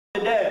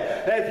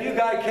if you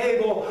got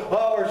cable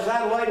or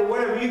satellite or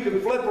whatever, you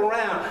can flip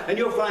around and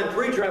you'll find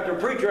preacher after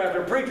preacher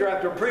after preacher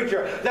after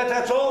preacher.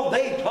 That's all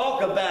they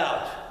talk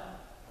about.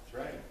 That's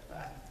right.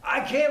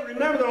 I can't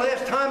remember the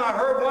last time I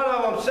heard one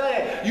of them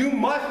say, you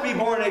must be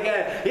born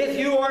again. If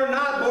you are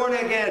not born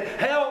again,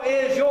 hell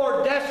is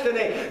your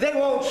destiny. They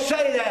won't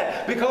say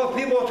that because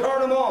people will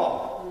turn them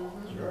off.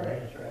 That's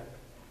right. That's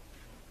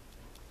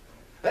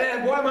right.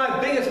 And one of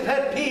my biggest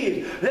pet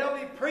peeves, they'll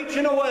be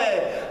preaching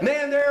away.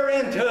 Man, they're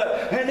into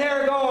it, and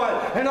they're going,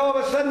 and all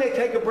of a sudden they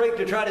take a break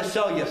to try to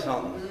sell you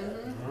something.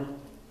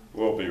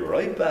 We'll be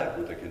right back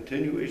with the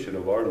continuation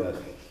of our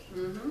message.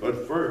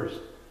 But first,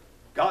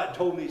 God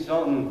told me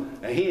something,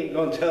 and He ain't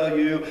going to tell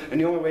you, and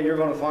the only way you're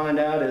going to find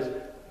out is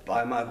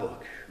buy my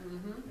book.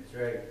 That's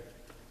right.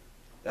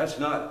 That's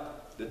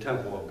not the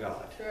temple of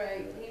God. That's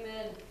right.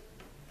 Amen.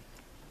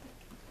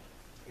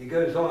 He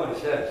goes on,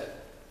 he says,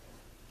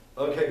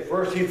 okay,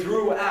 first He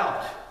threw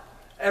out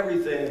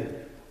everything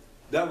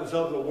that was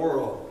of the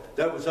world,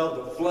 that was of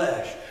the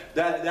flesh,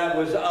 that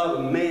was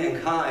of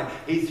mankind.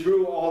 He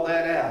threw all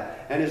that out.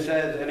 And it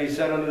says, and He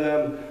said unto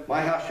them,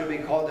 my house shall be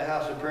called the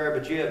house of prayer,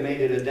 but ye have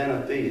made it a den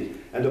of thieves.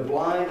 And the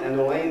blind and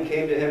the lame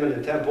came to Him in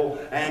the temple,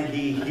 and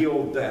He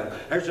healed them.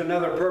 There's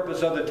another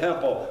purpose of the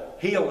temple,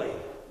 healing.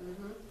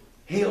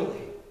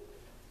 Healing.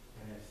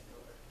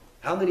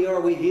 How many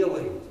are we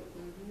healing?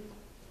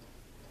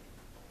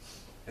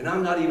 And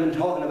I'm not even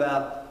talking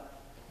about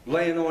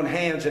laying on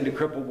hands into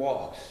crippled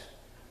walks.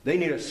 They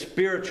need a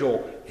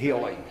spiritual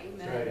healing.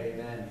 That's right.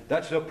 Amen.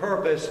 That's the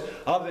purpose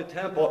of the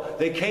temple.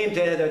 They came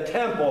to the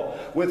temple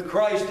with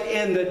Christ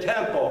in the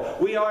temple.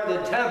 We are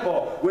the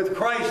temple with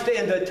Christ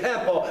in the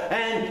temple,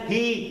 and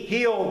He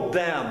healed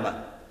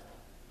them.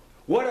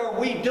 What are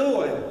we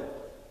doing?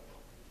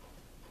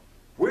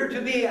 We're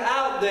to be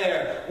out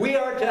there. We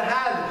are to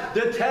have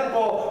the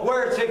temple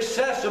where it's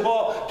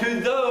accessible to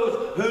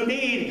those who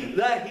need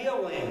the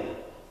healing.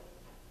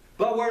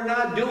 But we're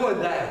not doing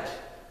that.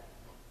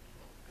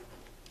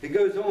 He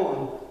goes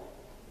on.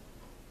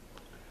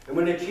 And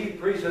when the chief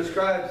priests and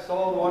scribes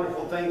saw the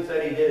wonderful things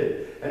that He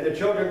did, and the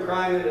children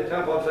crying in the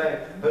temple saying,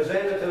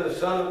 Hosanna to the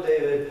Son of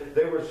David,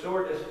 they were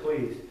sore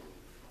displeased.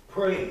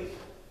 Praise.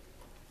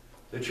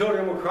 The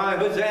children were crying,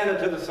 Hosanna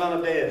to the Son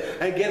of David,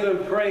 and give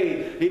Him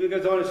praise. He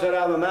goes on and said,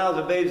 out of the mouths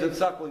of babes and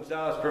sucklings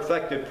thou hast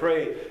perfected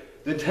praise.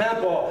 The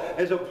temple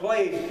is a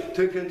place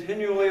to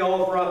continually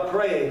offer up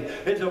praise.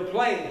 It's a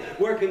place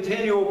where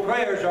continual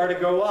prayers are to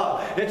go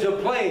up. It's a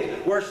place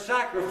where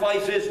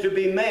sacrifice is to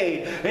be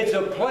made. It's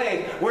a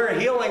place where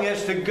healing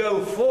is to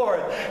go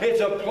forth.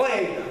 It's a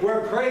place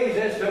where praise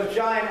is to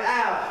shine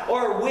out.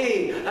 Or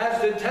we,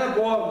 as the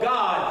temple of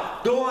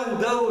God,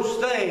 doing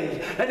those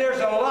things. And there's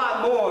a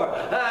lot more.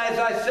 As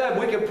I said,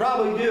 we could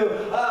probably do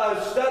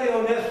a study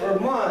on this for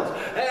months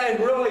and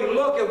really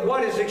look at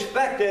what is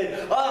expected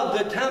of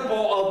the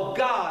temple of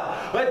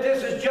God. But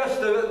this is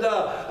just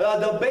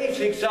the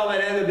basics of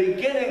it and the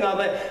beginning of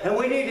it, and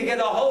we need to get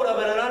a hold of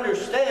it and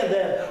understand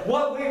that.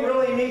 What we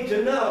really need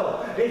to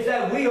know is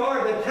that we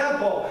are the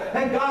temple,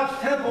 and God's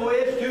temple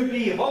is to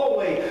be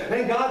holy,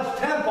 and God's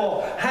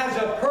temple has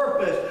a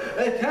purpose.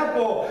 The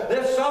temple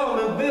that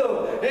Solomon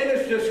built in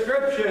its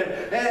description,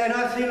 and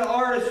I've seen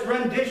artists'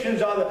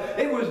 renditions of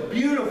it. It was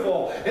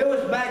beautiful. It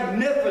was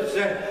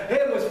magnificent.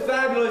 It was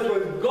fabulous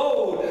with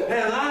gold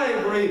and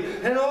ivory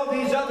and all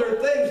these other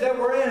things that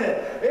were in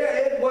it.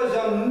 It was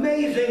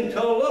amazing to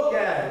look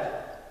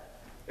at.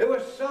 It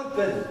was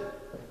something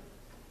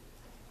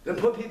that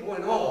put people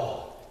in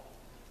awe.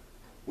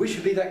 We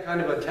should be that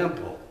kind of a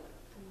temple.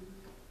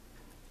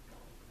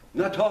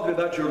 I'm not talking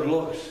about your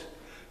looks,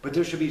 but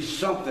there should be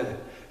something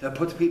that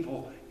puts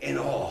people in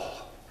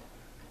awe.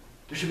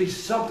 There should be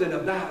something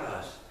about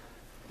us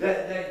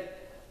that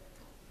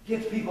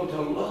gets people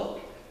to look,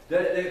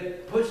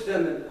 that puts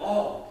them in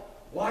awe.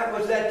 Why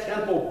was that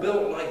temple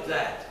built like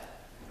that?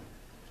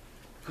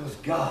 Because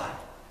God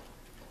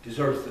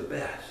deserves the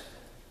best.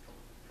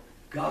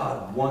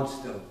 God wants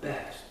the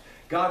best.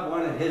 God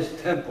wanted His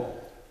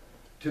temple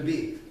to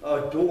be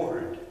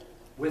adorned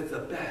with the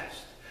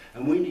best.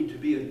 And we need to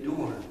be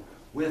adorned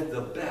with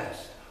the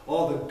best.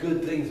 All the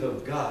good things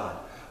of God.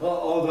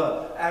 All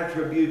the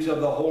attributes of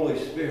the Holy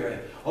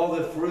Spirit. All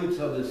the fruits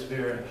of the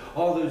Spirit.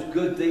 All those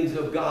good things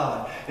of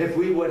God. If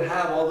we would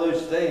have all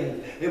those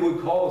things, it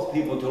would cause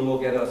people to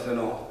look at us in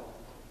awe.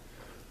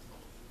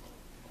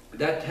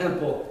 That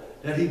temple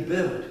that He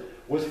built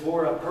was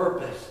for a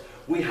purpose.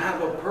 We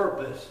have a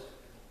purpose.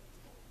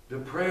 The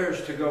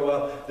prayers to go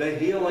up, the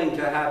healing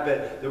to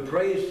happen, the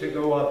praise to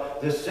go up,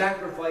 the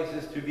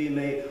sacrifices to be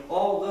made,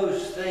 all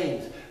those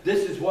things.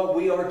 This is what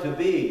we are to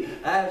be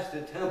as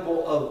the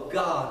temple of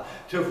God,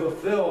 to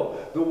fulfill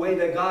the way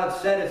that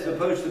God said it's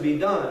supposed to be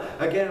done.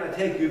 Again, I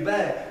take you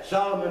back.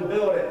 Solomon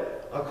built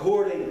it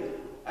according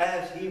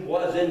as he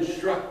was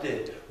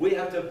instructed. We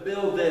have to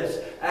build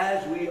this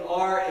as we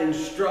are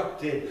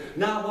instructed.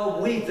 Not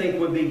what we think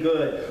would be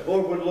good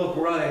or would look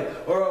right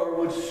or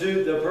would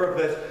suit the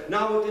purpose.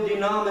 Not what the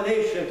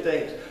denomination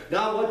thinks.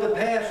 Not what the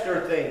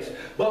pastor thinks.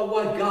 But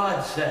what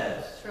God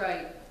says. That's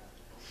right.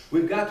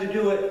 We've got to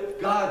do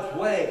it God's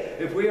way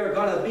if we are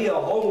going to be a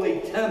holy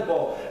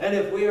temple. And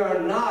if we are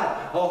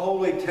not a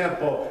holy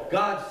temple,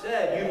 God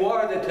said, you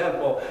are the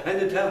temple,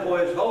 and the temple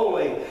is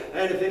holy.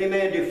 And if any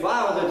man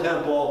defile the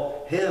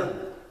temple, him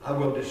I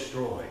will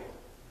destroy.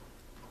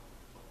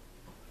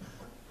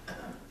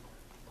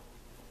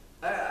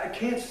 I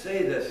can't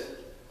say this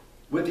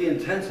with the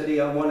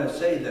intensity I want to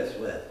say this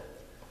with.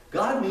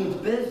 God means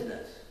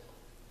business.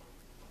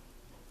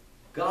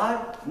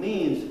 God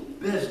means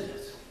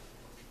business.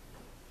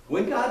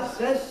 When God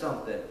says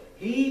something,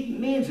 He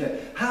means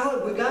it. How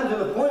have we gotten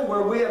to the point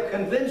where we have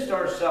convinced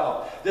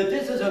ourselves that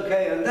this is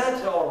okay and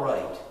that's all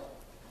right?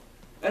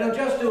 And I'm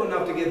just doing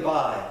enough to get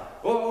by.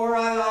 Or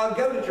I'll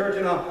go to church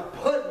and I'll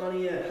put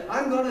money in.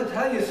 I'm going to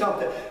tell you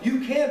something.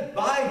 You can't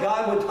buy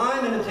God with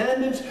time and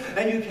attendance,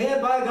 and you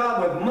can't buy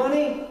God with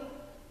money.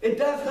 It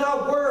does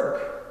not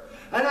work.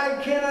 And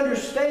I can't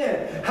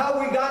understand how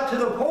we got to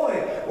the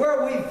point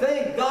where we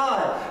think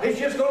God is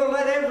just going to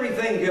let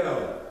everything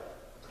go.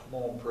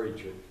 Come on,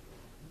 preacher.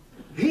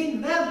 He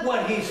meant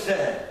what He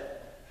said.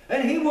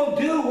 And He will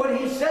do what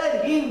He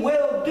said He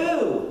will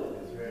do.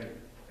 That's right.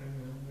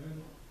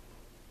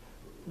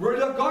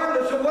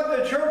 Regardless of what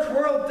the church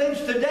world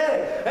thinks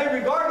today, and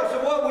regardless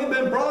of what we've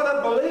been brought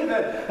up believing,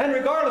 and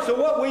regardless of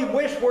what we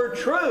wish were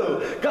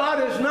true,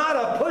 God is not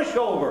a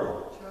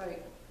pushover. That's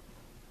right.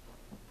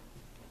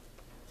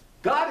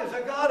 God is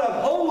a God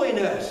of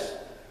holiness.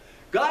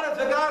 God is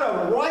a God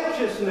of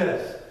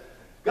righteousness.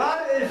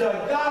 God is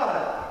a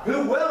God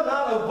who will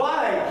not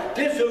abide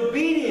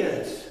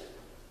disobedience.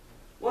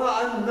 Well,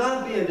 I'm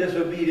not being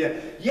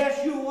disobedient.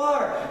 Yes, you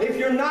are. If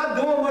you're not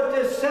doing what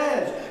this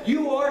says,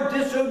 you are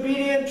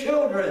disobedient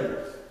children.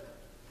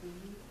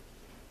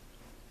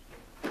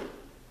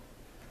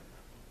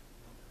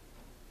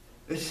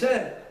 It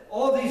said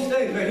all these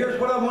things. Now,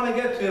 here's what I want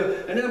to get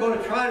to, and then I'm going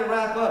to try to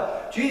wrap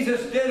up.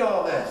 Jesus did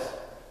all this.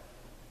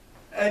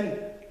 And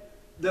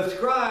the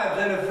scribes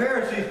and the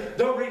Pharisees,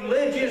 the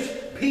religious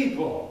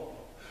people,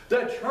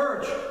 the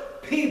church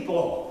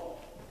people,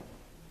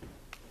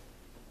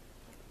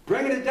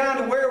 bringing it down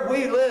to where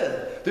we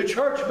live, the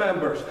church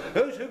members,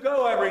 those who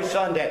go every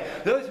Sunday,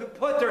 those who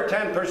put their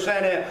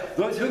 10% in,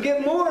 those who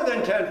give more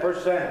than 10%,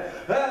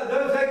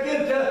 those that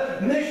give to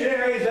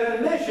missionaries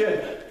and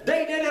mission,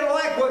 they didn't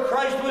like what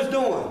Christ was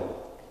doing.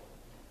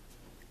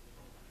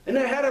 And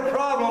they had a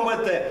problem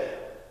with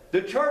it.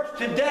 The church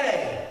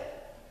today,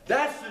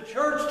 that's the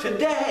church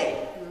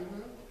today.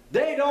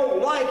 They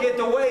don't like it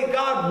the way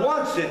God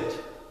wants it.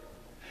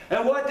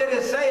 And what did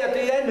it say at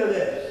the end of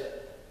this?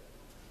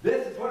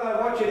 This is what I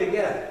want you to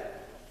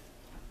get.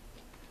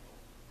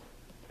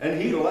 And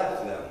He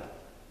left them.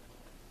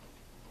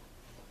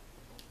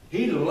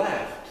 He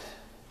left.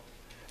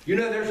 You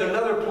know, there's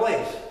another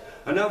place,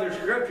 another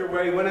scripture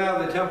where He went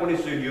out of the temple and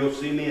He said, you'll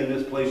see me in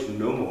this place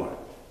no more.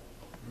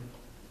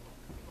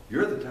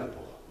 You're the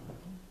temple.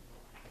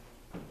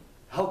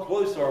 How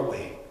close are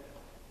we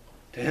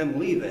to Him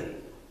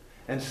leaving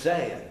and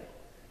saying,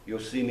 you'll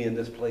see me in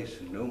this place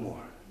no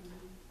more?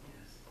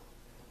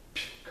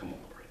 Yes. Come on,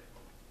 Brad.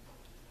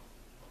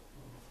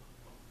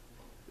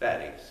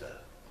 That ain't so.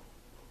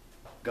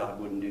 God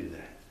wouldn't do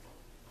that.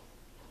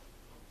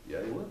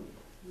 Yeah, He wouldn't.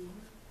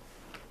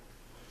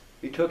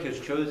 He took His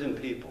chosen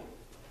people,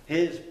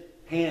 His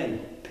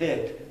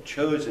hand-picked,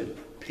 chosen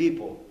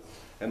people,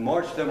 and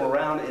marched them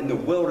around in the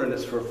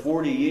wilderness for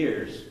 40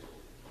 years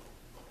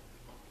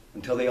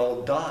until they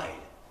all died.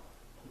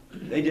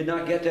 They did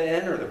not get to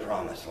enter the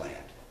promised land.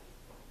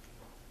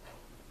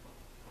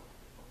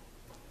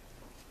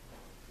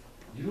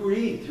 You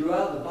read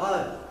throughout the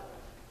Bible,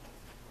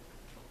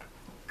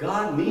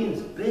 God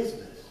means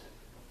business.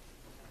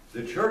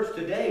 The church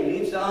today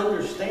needs to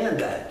understand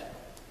that.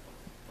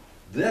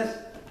 This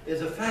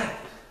is a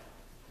fact.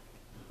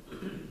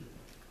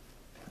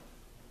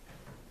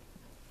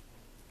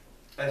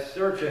 I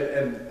search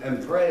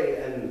and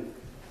pray and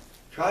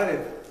try to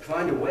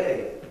find a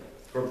way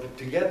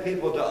to get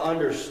people to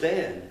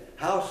understand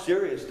how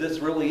serious this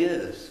really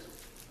is.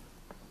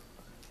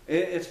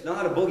 It's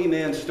not a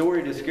boogeyman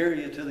story to scare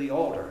you to the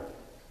altar.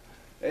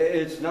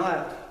 It's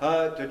not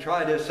to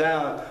try to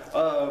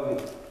sound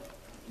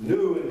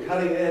new and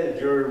cutting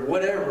edge or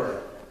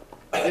whatever.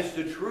 It's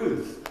the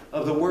truth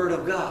of the Word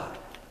of God.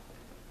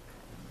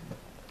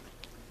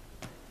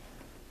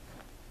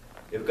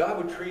 If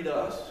God would treat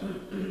us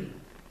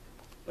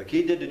like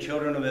He did the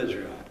children of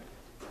Israel,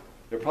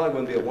 there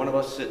probably wouldn't be one of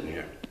us sitting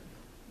here.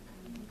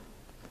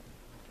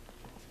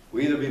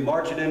 We'd either be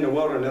marching in the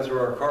wilderness or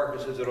our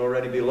carcasses would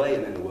already be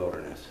laying in the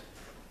wilderness.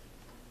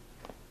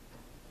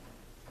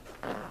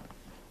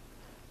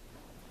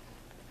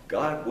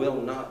 God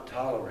will not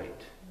tolerate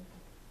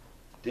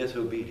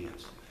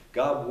disobedience.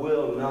 God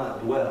will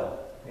not dwell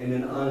in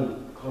an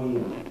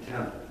unclean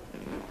temple.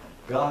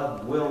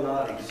 God will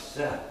not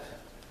accept.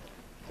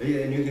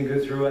 And you can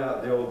go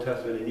throughout the Old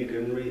Testament and you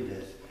can read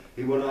this.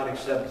 He will not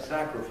accept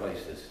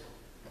sacrifices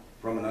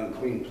from an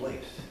unclean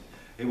place.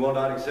 He will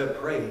not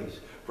accept praise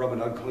from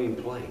an unclean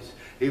place.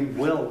 He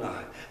will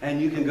not.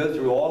 And you can go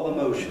through all the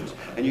motions,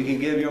 and you can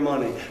give your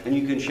money, and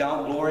you can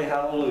shout glory,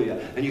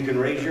 hallelujah, and you can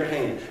raise your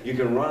hand. You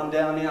can run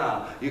down the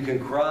aisle. You can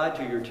cry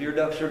till your tear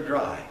ducts are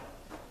dry.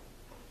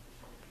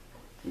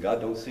 And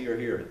God don't see or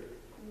hear it.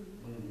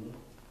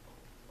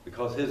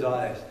 Because his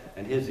eyes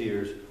and his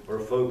ears are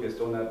focused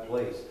on that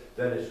place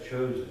that is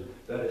chosen,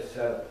 that is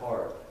set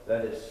apart,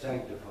 that is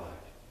sanctified,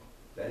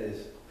 that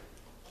is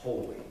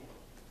holy.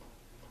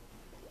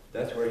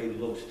 That's where he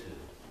looks to.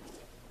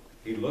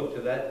 He looked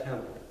to that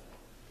temple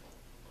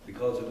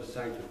because it was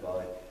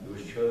sanctified, it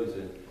was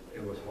chosen,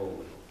 it was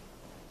holy.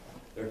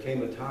 There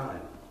came a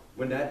time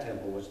when that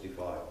temple was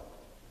defiled.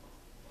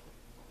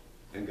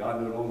 And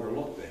God no longer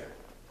looked there.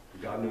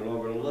 God no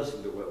longer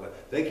listened to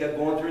what they kept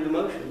going through the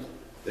motions.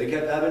 They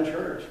kept having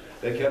church.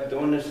 They kept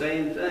doing the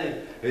same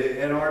thing.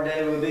 In our day,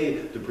 it would be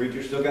the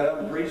preacher still got up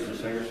and preached, the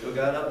singer still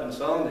got up and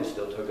sung, they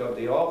still took up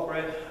the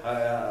offering,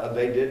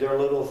 they did their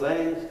little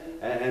things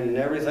and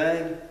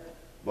everything,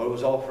 but it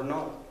was all for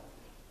naught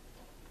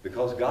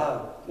because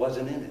God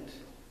wasn't in it.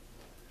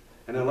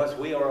 And unless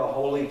we are a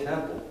holy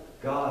temple,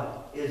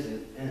 God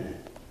isn't in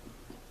it.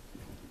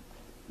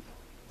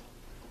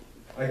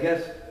 I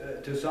guess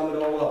to sum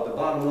it all up, the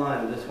bottom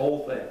line of this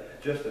whole thing,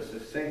 just as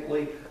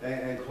succinctly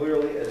and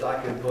clearly as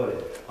I can put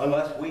it,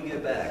 unless we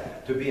get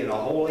back to being a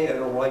holy and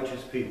a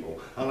righteous people,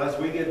 unless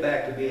we get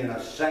back to being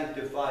a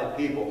sanctified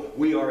people,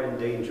 we are in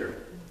danger.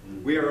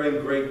 We are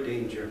in great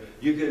danger.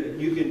 You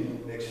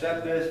can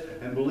accept this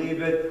and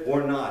believe it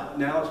or not.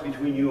 Now it's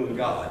between you and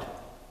God.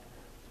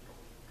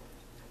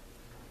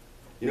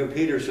 You know,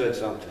 Peter said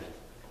something.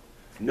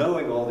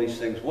 Knowing all these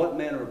things, what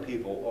manner of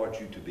people ought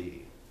you to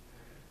be?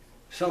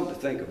 Something to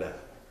think about.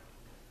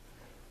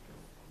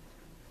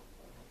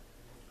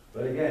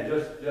 But again,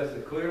 just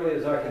as clearly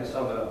as I can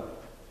sum it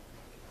up,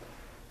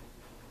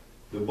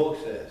 the book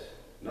says,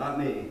 not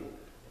me,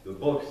 the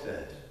book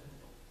says,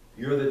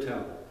 you're the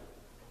temple.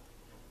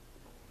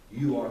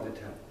 You are the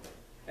temple.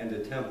 And the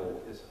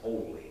temple is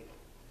holy.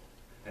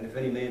 And if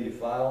any man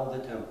defile the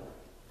temple,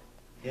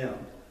 him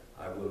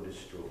I will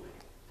destroy.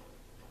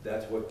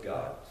 That's what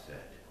God said.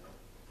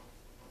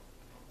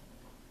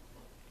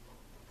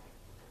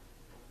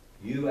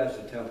 You as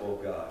the temple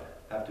of God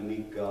have to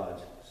meet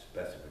God's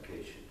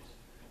specifications.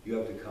 You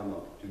have to come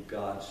up to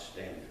God's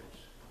standards.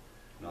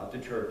 Not the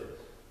church's,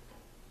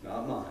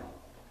 not mine,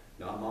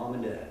 not mom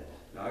and dad's,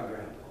 not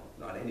grandpa,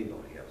 not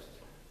anybody else's.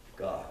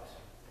 God's.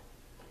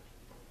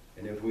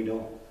 And if we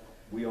don't,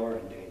 we are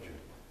in danger.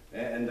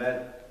 And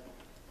that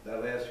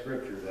last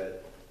scripture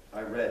that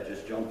I read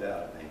just jumped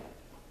out at me.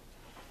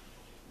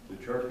 The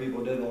church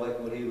people didn't like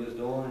what he was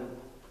doing,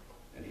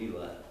 and he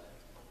left.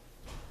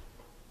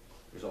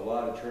 There's a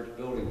lot of church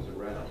buildings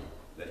around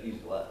that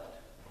he's left.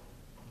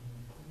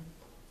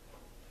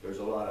 There's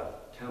a lot of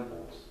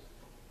temples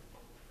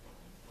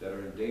that are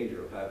in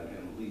danger of having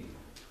him leave.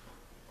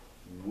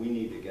 We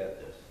need to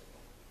get this,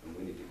 and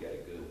we need to get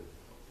it good.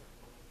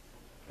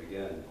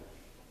 Again,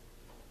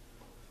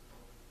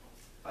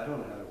 I don't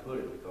know how to put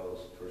it because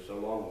for so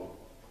long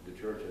the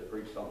church has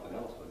preached something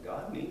else, but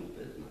God means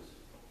business.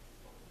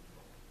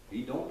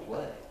 He don't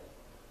play.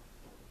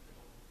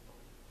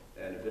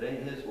 And if it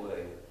ain't his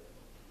way,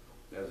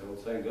 as the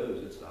old saying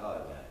goes, it's the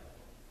highway.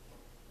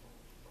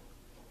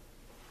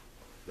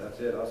 That's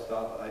it. I'll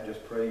stop. I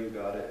just pray you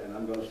got it. And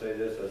I'm going to say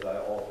this as I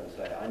often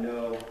say. I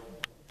know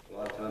a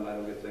lot of times I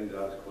don't get things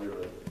out as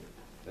clearly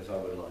as I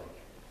would like.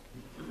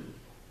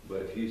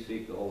 But if you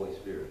seek the Holy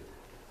Spirit,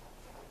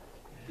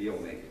 he'll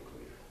make it clear.